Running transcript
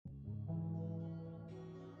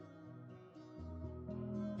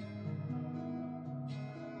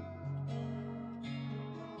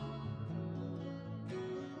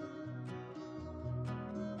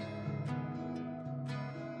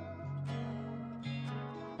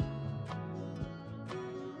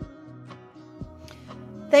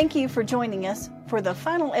Thank you for joining us for the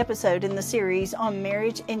final episode in the series on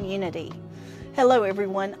marriage and unity. Hello,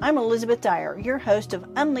 everyone. I'm Elizabeth Dyer, your host of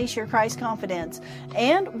Unleash Your Christ Confidence,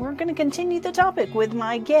 and we're going to continue the topic with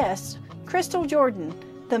my guest, Crystal Jordan,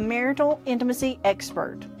 the marital intimacy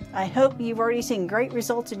expert. I hope you've already seen great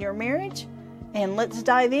results in your marriage, and let's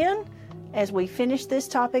dive in as we finish this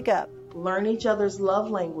topic up. Learn each other's love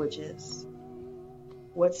languages.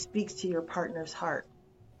 What speaks to your partner's heart?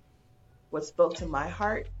 What spoke to my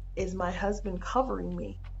heart is my husband covering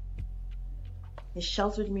me. He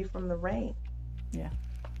sheltered me from the rain. Yeah.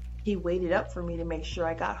 He waited up for me to make sure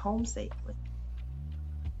I got home safely.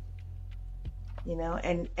 You know,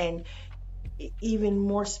 and even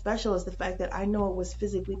more special is the fact that I know it was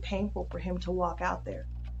physically painful for him to walk out there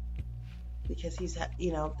because he's,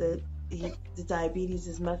 you know, the diabetes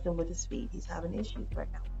is messing with his feet. He's having issues right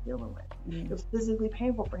now dealing with. It was physically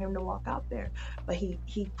painful for him to walk out there, but he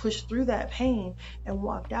pushed through that pain and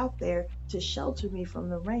walked out there to shelter me from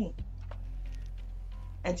the rain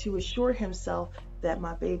and to assure himself that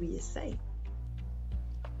my baby is safe.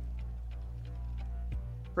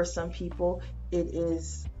 For some people, it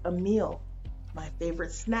is a meal, my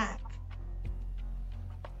favorite snack.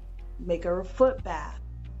 Make her a foot bath.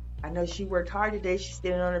 I know she worked hard today. She's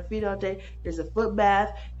standing on her feet all day. There's a foot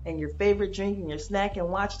bath and your favorite drink and your snack and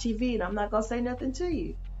watch TV, and I'm not going to say nothing to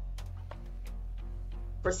you.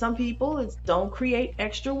 For some people, it's don't create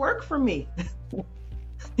extra work for me.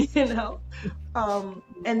 You know?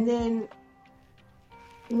 And then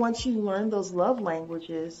once you learn those love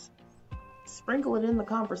languages, sprinkle it in the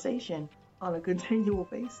conversation on a continual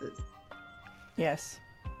basis. Yes.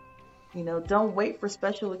 You know, don't wait for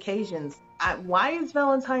special occasions. Why is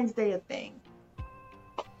Valentine's Day a thing?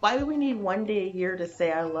 Why do we need one day a year to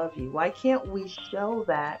say I love you? Why can't we show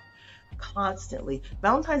that constantly?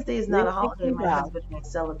 Valentine's Day is not a holiday my husband won't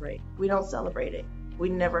celebrate. We don't celebrate it. We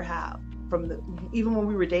never have. Even when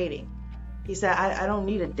we were dating. He said, I don't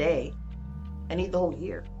need a day. I need the whole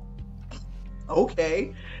year.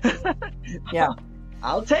 Okay. Yeah.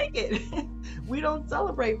 I'll take it. We don't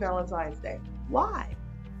celebrate Valentine's Day. Why?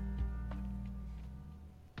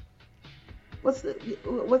 What's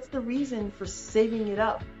the reason for saving it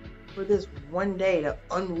up for this one day to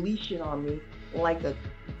unleash it on me like a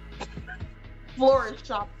florist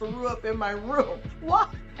shop threw up in my room? Why?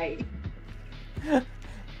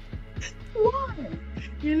 Why?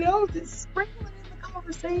 You know, just sprinkle it in the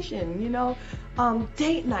conversation. You know,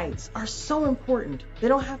 date nights are so important. They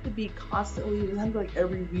don't have to be constantly. It doesn't have to be like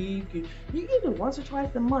every week. You can do it once or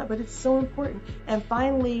twice a month, but it's so important. And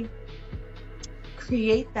finally,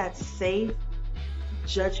 create that safe,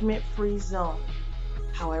 judgment-free zone.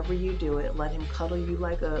 However you do it, let him cuddle you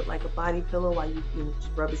like a body pillow while you just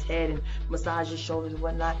rub his head and massage his shoulders and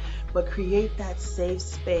whatnot. But create that safe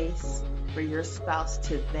space for your spouse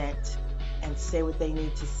to vent and say what they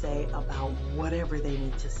need to say about whatever they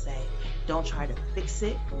need to say. Don't try to fix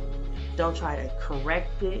it. Don't try to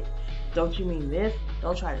correct it. Don't you mean this?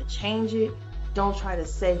 Don't try to change it. Don't try to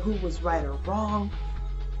say who was right or wrong.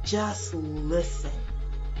 Just listen.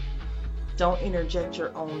 Don't interject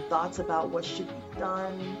your own thoughts about what should be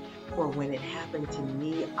done or when it happened to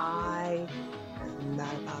me. It's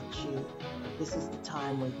not about you. This is the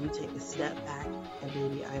time when you take a step back and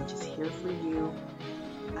baby, I'm just here for you.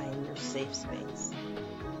 I am your safe space.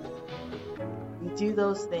 You do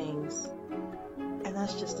those things and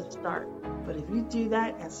that's just a start. But if you do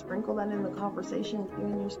that and sprinkle that in the conversation with you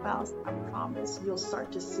and your spouse, I promise you'll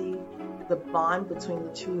start to see the bond between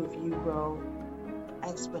the two of you grow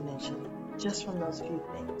exponentially just from those few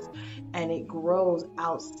things. And it grows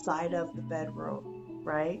outside of the bedroom,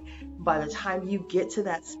 right? By the time you get to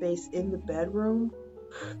that space in the bedroom,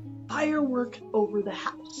 firework over the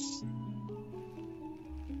house.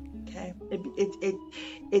 Okay? It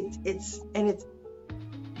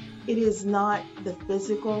is not the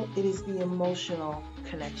physical, it is the emotional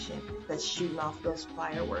connection that's shooting off those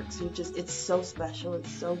fireworks. It's so special,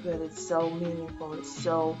 it's so good, it's so meaningful, it's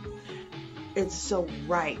so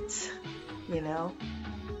right, you know?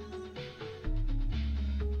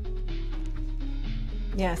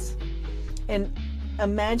 Yes. And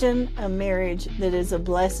imagine a marriage that is a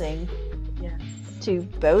blessing to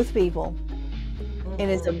both people.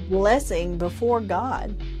 And it's a blessing before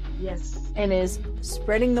God. Yes. And is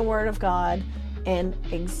spreading the word of God and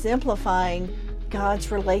exemplifying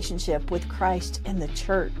God's relationship with Christ and the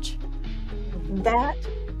church. That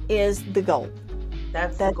is the goal.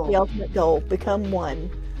 That's the goal. The ultimate goal. Become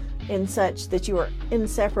one in such that you are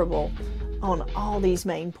inseparable on all these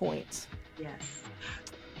main points. Yes.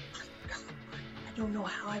 I don't know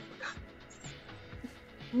how I forgot this.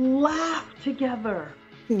 Laugh together.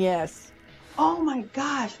 Yes. Oh my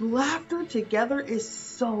gosh, laughter together is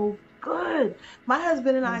so good. My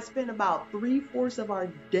husband and I spend about 3/4 of our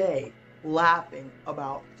day laughing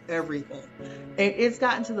about everything. And it's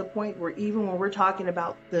gotten to the point where even when we're talking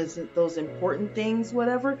about those important things,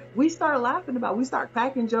 whatever, we start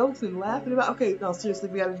cracking jokes and laughing about, okay, no, seriously,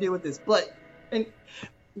 we got to deal with this. And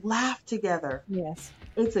laugh together. Yes.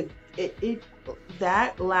 It's it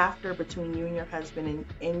that laughter between you and your husband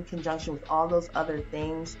in conjunction with all those other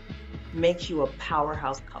things makes you a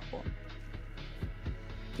powerhouse couple.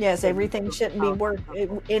 Yes, everything shouldn't be work,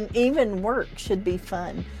 and even work should be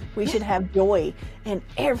fun. We should have joy in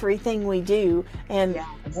everything we do, and Yes.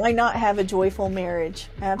 why not have a joyful marriage?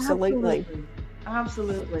 Absolutely.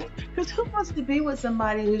 Absolutely. Because who wants to be with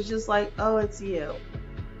somebody who's just like, oh, it's you?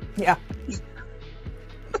 Yeah.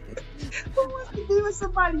 Who wants to be with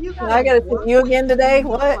somebody you gotta I gotta work see you again today.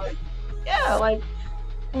 with? What? Yeah, like,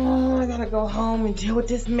 oh, I gotta go home and deal with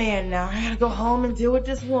this man now. I gotta go home and deal with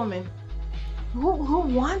this woman. Who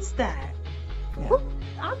wants that? Yeah.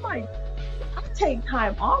 I'm like, I take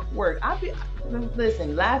time off work.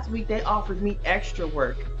 Listen, last week they offered me extra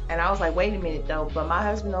work. And I was like, wait a minute though, but my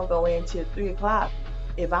husband don't go in till 3 o'clock.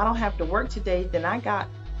 If I don't have to work today, then I got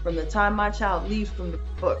from the time my child leaves from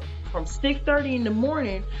 6:30 in the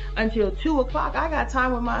morning until 2 o'clock, I got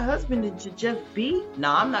time with my husband to just be. No,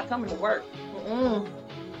 I'm not coming to work. I'm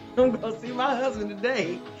gonna see my husband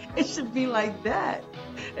today. It should be like that.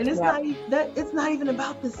 And it's Yeah. it's not even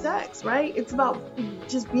about the sex, right? It's about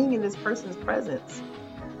just being in this person's presence.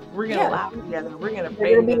 We're gonna Yeah. laugh together. We're gonna They're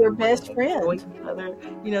pray gonna be together. your best We're gonna enjoy friend. each other.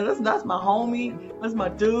 You know, that's my homie. That's my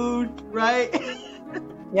dude, right?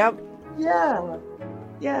 Yep. Yeah.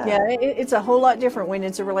 Yeah, it's a whole lot different when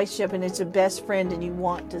it's a relationship and it's a best friend and you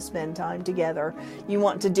want to spend time together. You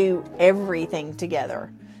want to do everything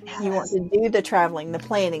together. You want Yes. to do the traveling, the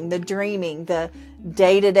planning, the dreaming, the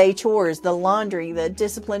day-to-day chores, the laundry, the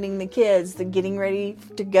disciplining the kids, the getting ready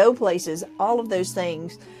to go places, all of those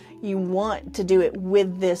things. You want to do it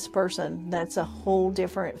with this person. That's a whole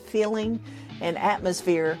different feeling and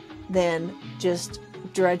atmosphere than just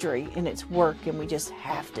drudgery and it's work and we just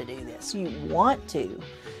have to do this. You want to.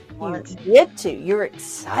 You get to. You're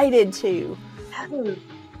excited to. Yes.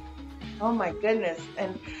 Oh my goodness.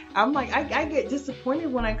 And I'm like, I get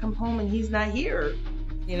disappointed when I come home and he's not here,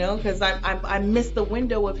 you know, because I missed the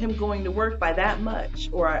window of him going to work by that much,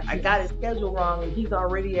 or I got his schedule wrong and he's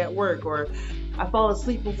already at work, or I fall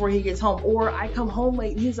asleep before he gets home, or I come home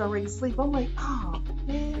late and he's already asleep. I'm like, oh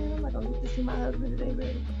man, I'm not gonna get to see my husband today,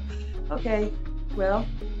 baby. Okay, well,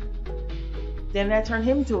 then that turned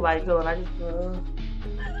him into a light pill, and I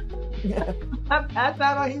just I pass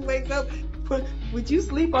out on him, wakes up. Would you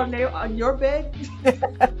sleep on your bed?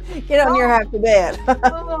 Get on your half the bed.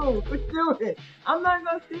 No, we're doing it. I'm not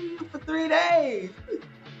gonna see you for 3 days.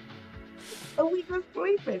 So we just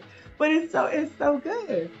sleeping. But it's so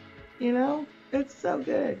good. You know? It's so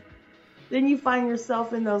good. Then you find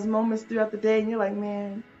yourself in those moments throughout the day and you're like,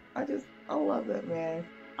 man, I love that man.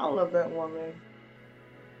 I love that woman.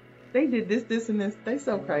 They did this, and this. They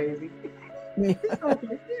so crazy. They're so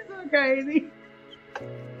crazy.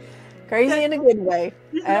 Crazy in a good way.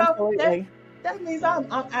 You know, Absolutely. That means I'm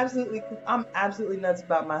absolutely nuts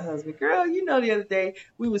about my husband. Girl, you know, the other day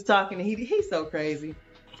we was talking and he's so crazy.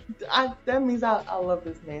 That means I love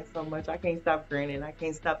this man so much. I can't stop grinning. I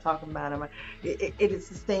can't stop talking about him. It is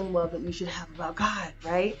the same love that you should have about God,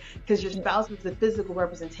 right? Because your spouse is the physical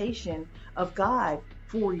representation of God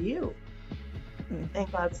for you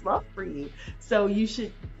and God's love for you. So it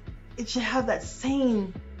should have that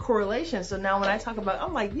same correlation. So now when I talk about,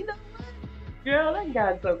 I'm like, you know what? Girl, that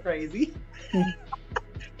guy's so crazy.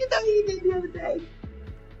 You know he did the other day.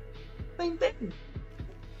 Same thing.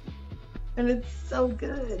 And it's so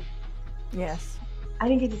good. Yes. I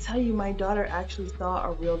didn't get to tell you, my daughter actually saw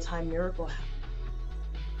a real-time miracle happen.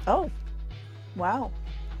 Oh, wow.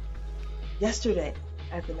 Yesterday,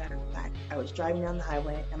 as a matter of fact, I was driving down the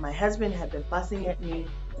highway and my husband had been fussing at me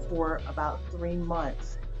for about 3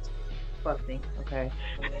 months. Fussing, okay?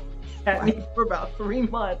 At me for about 3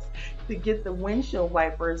 months to get the windshield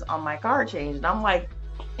wipers on my car changed. And I'm like,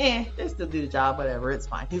 they still do the job, whatever, it's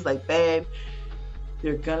fine. He's like, babe,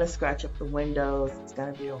 they're gonna scratch up the windows. It's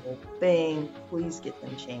gonna be a whole thing. Please get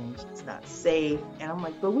them changed. It's not safe. And I'm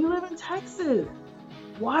like, but we live in Texas.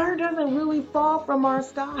 Water doesn't really fall from our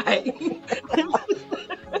sky.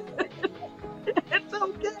 It's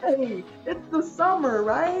okay. It's the summer,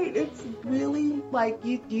 right? It's really like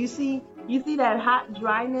you see that hot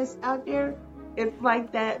dryness out there? It's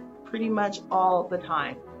like that pretty much all the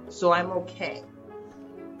time. So I'm okay.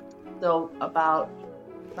 So about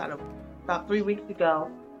 3 weeks ago,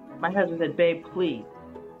 my husband said, babe, please.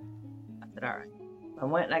 said, all right. I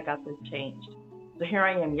went and I got this changed. So here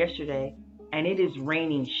I am yesterday, and it is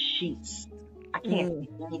raining sheets. I can't see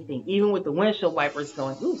anything, even with the windshield wipers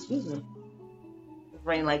going, ooh, excuse me. It's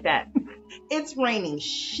raining like that. It's raining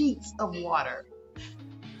sheets of water.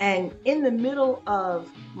 And in the middle of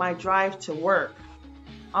my drive to work,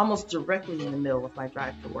 almost directly in the middle of my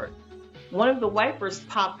drive to work, one of the wipers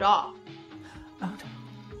popped off. Oh.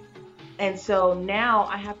 And so now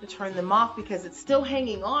I have to turn them off because it's still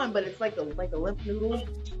hanging on, but it's like a limp noodle.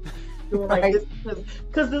 Doing like this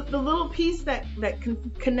because the little piece that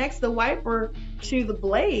connects the wiper to the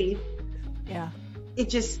blade,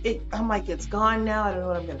 I'm like, it's gone now. I don't know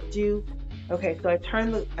what I'm gonna do. Okay, so I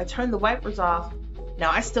turn the wipers off.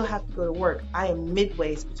 Now I still have to go to work. I am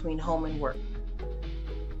midways between home and work.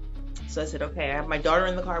 So I said, okay, I have my daughter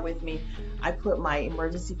in the car with me. I put my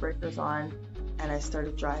emergency breakers on and I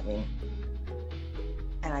started driving.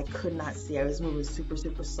 And I could not see. I was moving super,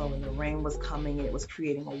 super slow, and the rain was coming, and it was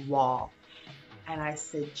creating a wall. And I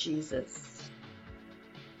said, Jesus,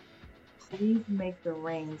 please make the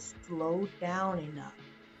rain slow down enough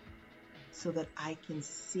so that I can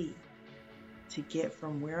see to get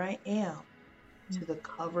from where I am to the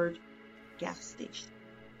covered gas station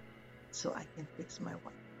so I can fix my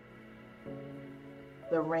wife.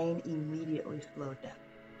 The rain immediately slowed down.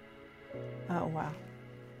 Oh, wow.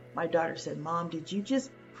 My daughter said, Mom, did you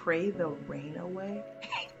just pray the rain away?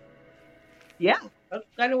 Yeah, that's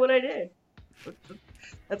kind of what I did.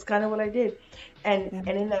 That's kind of what I did. And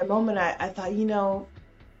in that moment, I thought,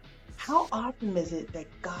 how often is it that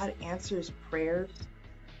God answers prayers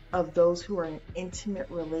of those who are in intimate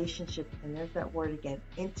relationship? And there's that word again,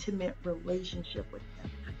 intimate relationship with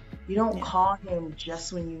Him. You don't call Him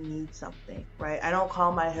just when you need something, right? I don't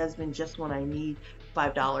call my husband just when I need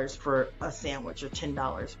 $5 for a sandwich or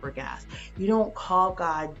 $10 for gas. You don't call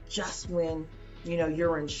God just when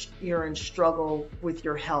you're in struggle with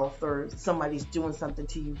your health, or somebody's doing something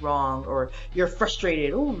to you wrong, or you're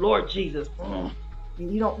frustrated. Oh, Lord Jesus.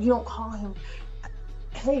 You don't call Him,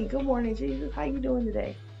 hey, good morning, Jesus. How you doing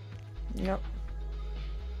today? Yep.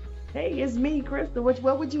 Hey, it's me, Crystal.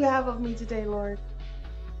 What would you have of me today, Lord?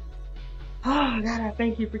 Oh, God, I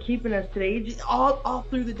thank you for keeping us today. All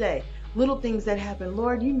through the day. Little things that happen.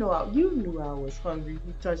 Lord, you knew I was hungry.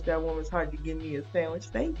 You touched that woman's heart to give me a sandwich.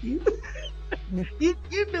 Thank you. You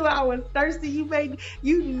knew I was thirsty.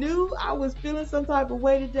 You knew I was feeling some type of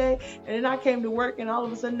way today. And then I came to work, and all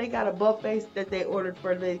of a sudden they got a buffet that they ordered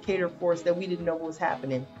for the cater for us that we didn't know what was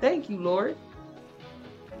happening. Thank you, Lord.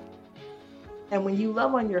 And when you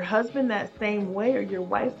love on your husband that same way, or your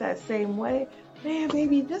wife that same way, man,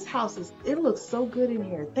 baby, this house it looks so good in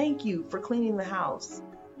here. Thank you for cleaning the house.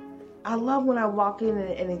 I love when I walk in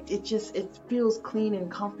and it feels clean and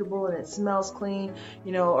comfortable, and it smells clean,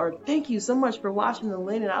 or thank you so much for washing the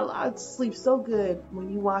linen. I sleep so good when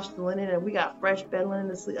you wash the linen, and we got fresh bed linen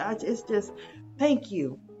to sleep. It's just, thank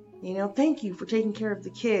you. Thank you for taking care of the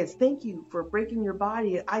kids. Thank you for breaking your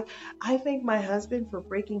body. I thank my husband for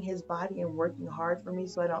breaking his body and working hard for me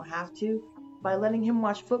so I don't have to, by letting him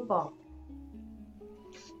watch football.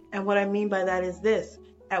 And what I mean by that is this.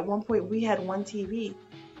 At one point, we had one TV.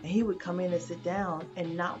 And he would come in and sit down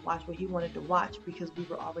and not watch what he wanted to watch because we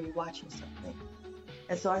were already watching something.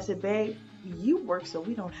 And so I said, babe, you work so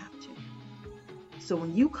we don't have to. So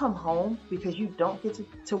when you come home, because you don't get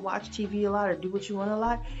to watch TV a lot or do what you want a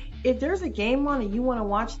lot, if there's a game on and you want to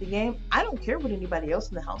watch the game, I don't care what anybody else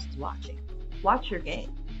in the house is watching. Watch your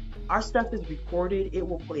game. Our stuff is recorded. It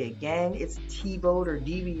will play again. It's TiVo'd or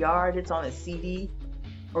DVR'd. It's on a CD.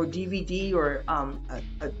 Or DVD or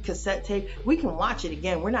a cassette tape. We can watch it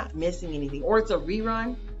again. We're not missing anything. Or it's a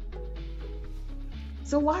rerun.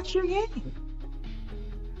 So watch your game.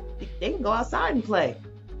 They can go outside and play.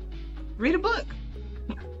 Read a book.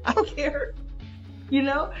 I don't care.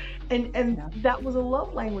 And that was a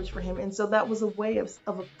love language for him. And so that was a way of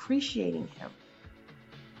appreciating him.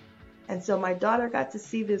 And so my daughter got to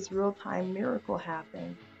see this real-time miracle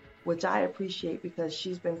happen, which I appreciate because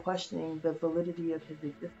she's been questioning the validity of his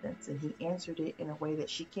existence, and he answered it in a way that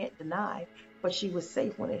she can't deny, but she was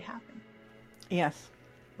safe when it happened. Yes.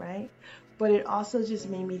 Right? But it also just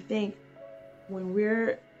made me think, when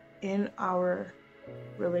we're in our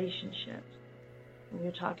relationships, when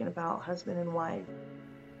you're talking about husband and wife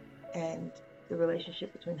and the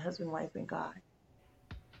relationship between husband, wife, and God,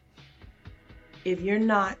 if you're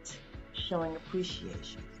not showing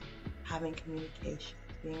appreciation, having communication,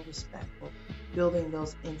 being respectful, building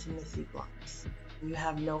those intimacy blocks, you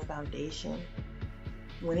have no foundation,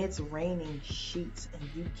 when it's raining sheets and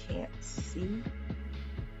you can't see,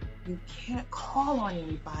 you can't call on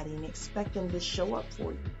anybody and expect them to show up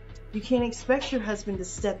for you. You can't expect your husband to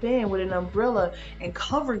step in with an umbrella and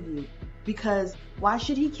cover you, because why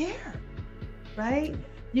should he care, right?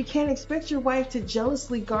 You can't expect your wife to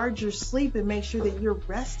jealously guard your sleep and make sure that you're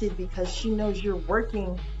rested because she knows you're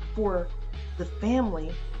working for the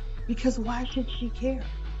family, because why should she care?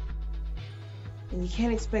 And you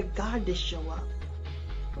can't expect God to show up.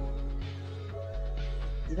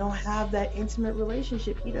 You don't have that intimate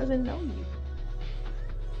relationship. He doesn't know you.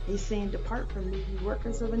 He's saying, depart from me, you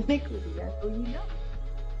workers of iniquity. That's who you know.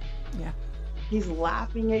 Yeah. He's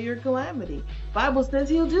laughing at your calamity. Bible says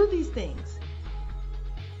he'll do these things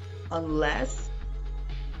unless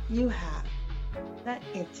you have that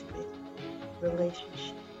intimate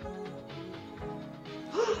relationship.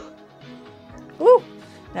 Woo!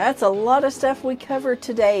 That's a lot of stuff we covered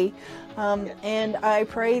today. And I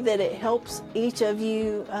pray that it helps each of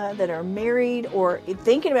you that are married or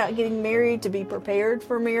thinking about getting married to be prepared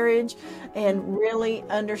for marriage and really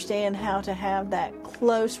understand how to have that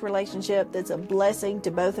close relationship that's a blessing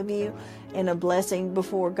to both of you and a blessing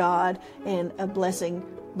before God and a blessing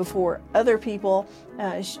before other people,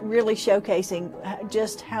 really showcasing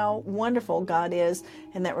just how wonderful God is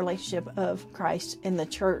and that relationship of Christ and the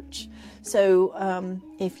church. So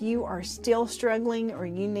if you are still struggling or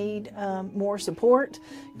you need more support,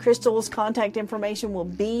 Crystal's contact information will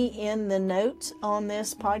be in the notes on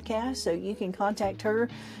this podcast, so you can contact her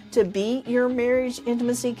to be your marriage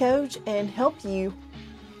intimacy coach and help you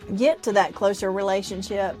get to that closer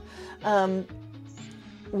relationship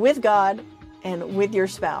with God and with your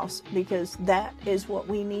spouse, because that is what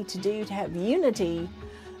we need to do to have unity.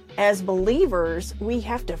 As believers, we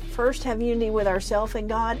have to first have unity with ourselves and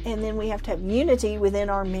God, and then we have to have unity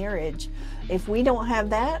within our marriage. If we don't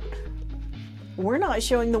have that, we're not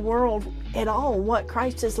showing the world at all what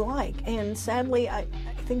Christ is like. And sadly, I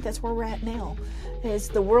think that's where we're at now, is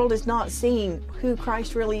the world is not seeing who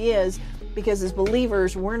Christ really is, because as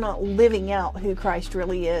believers, we're not living out who Christ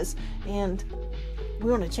really is, and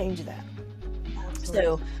we want to change that.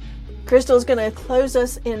 So Crystal's going to close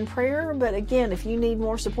us in prayer, but again, if you need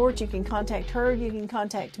more support, you can contact her, you can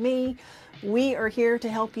contact me. We are here to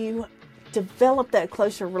help you develop that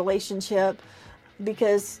closer relationship,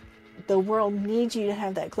 because the world needs you to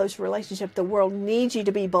have that closer relationship. The world needs you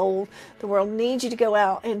to be bold. The world needs you to go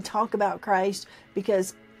out and talk about Christ,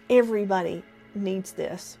 because everybody needs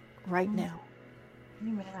this right now.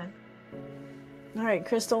 Amen. All right,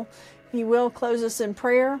 Crystal, you will close us in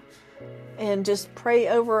prayer. And just pray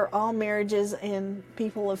over all marriages and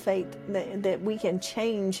people of faith that we can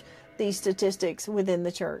change these statistics within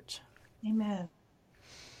the church. Amen.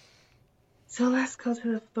 So let's go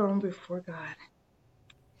to the throne before God.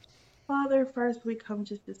 Father, first we come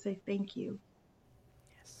just to say thank you.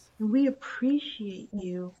 Yes. And we appreciate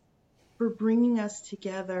you for bringing us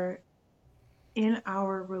together in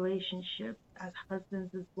our relationship as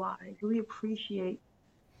husbands, as wives. We appreciate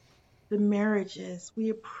the marriages. We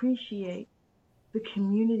appreciate the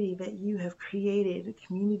community that you have created, a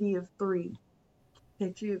community of three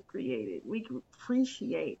that you have created. We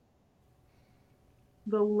appreciate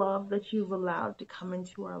the love that you've allowed to come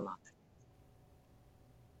into our lives.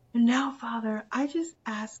 And now, Father, I just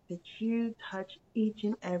ask that you touch each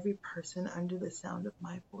and every person under the sound of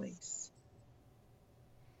my voice.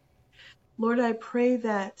 Lord, I pray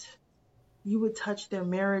that you would touch their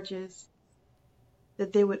marriages,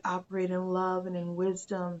 that they would operate in love and in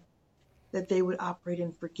wisdom, that they would operate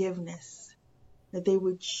in forgiveness, that they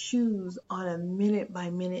would choose on a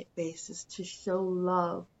minute-by-minute basis to show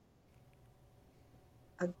love,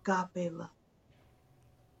 agape love,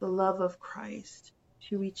 the love of Christ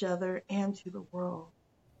to each other and to the world.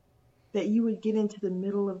 That you would get into the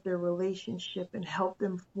middle of their relationship and help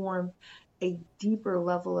them form a deeper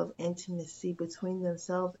level of intimacy between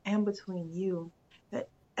themselves and between you. That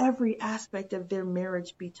every aspect of their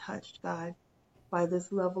marriage be touched, God, by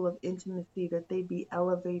this level of intimacy, that they be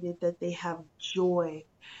elevated, that they have joy,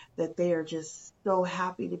 that they are just so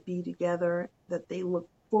happy to be together, that they look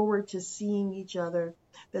forward to seeing each other,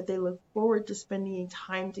 that they look forward to spending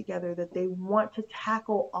time together, that they want to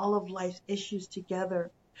tackle all of life's issues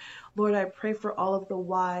together. Lord, I pray for all of the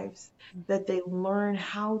wives, that they learn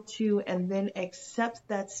how to and then accept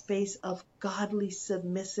that space of godly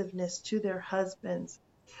submissiveness to their husbands.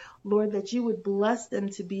 Lord, that you would bless them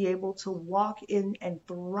to be able to walk in and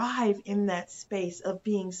thrive in that space of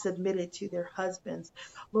being submitted to their husbands.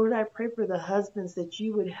 Lord, I pray for the husbands that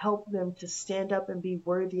you would help them to stand up and be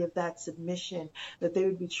worthy of that submission, that they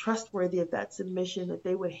would be trustworthy of that submission, that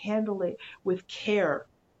they would handle it with care,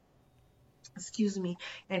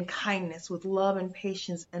 and kindness, with love and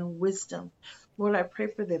patience and wisdom. Lord, I pray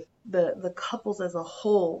for the couples as a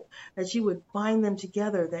whole, that you would bind them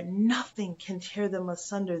together, that nothing can tear them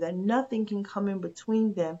asunder, that nothing can come in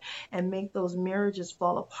between them and make those marriages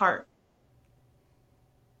fall apart.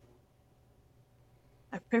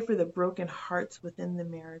 I pray for the broken hearts within the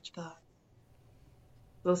marriage, God.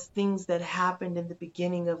 Those things that happened in the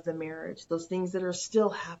beginning of the marriage, those things that are still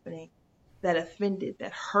happening, that offended,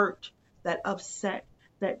 that hurt, that upset,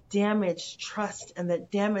 that damaged trust, and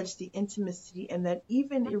that damaged the intimacy, and that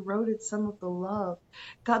even eroded some of the love.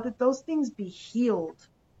 God, that those things be healed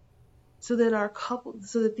so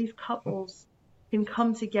that these couples can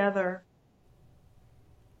come together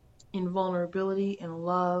in vulnerability and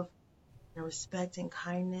love and respect and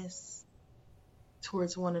kindness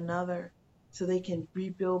towards one another, so they can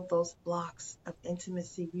rebuild those blocks of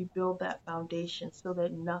intimacy, rebuild that foundation, so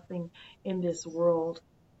that nothing in this world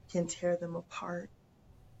can tear them apart,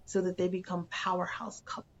 so that they become powerhouse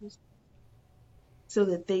couples, so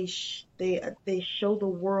that they show the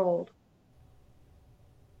world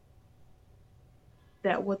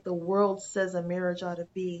that what the world says a marriage ought to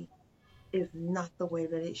be is not the way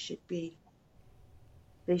that it should be.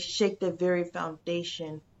 They shake the very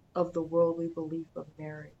foundation of the worldly belief of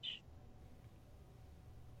marriage.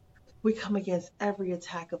 We come against every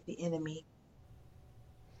attack of the enemy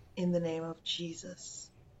in the name of Jesus.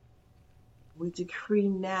 We decree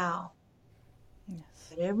now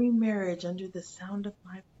that every marriage under the sound of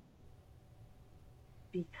my voice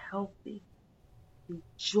be healthy, be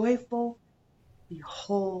joyful, be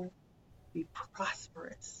whole, be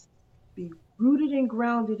prosperous, be rooted and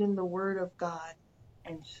grounded in the Word of God,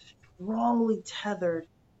 and strongly tethered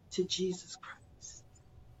to Jesus Christ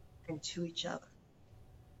and to each other.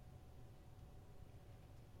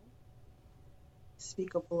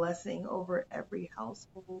 Speak a blessing over every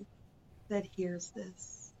household that hears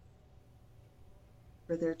this,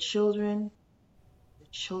 for their children, their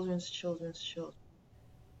children's children's children,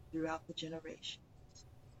 throughout the generations.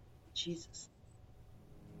 In Jesus.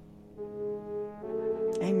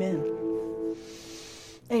 Amen.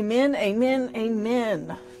 Amen, amen,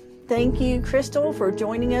 amen. Thank you, Crystal, for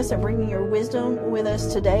joining us and bringing your wisdom with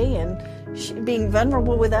us today, and being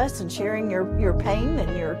vulnerable with us and sharing your pain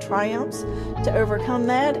and your triumphs to overcome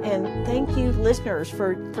that. And thank you, listeners,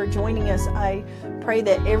 for joining us. I pray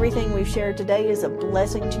that everything we've shared today is a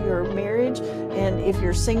blessing to your marriage. And if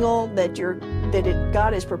you're single,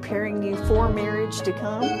 God is preparing you for marriage to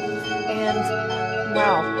come. And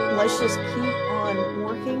wow, let's just keep on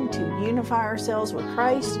working to unify ourselves with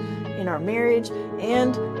Christ in our marriage.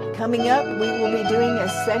 And coming up, we will be doing a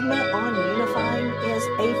segment on unifying as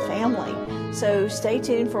a family. So stay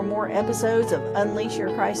tuned for more episodes of Unleash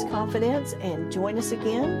Your Christ Confidence, and join us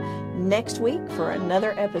again next week for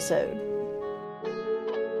another episode.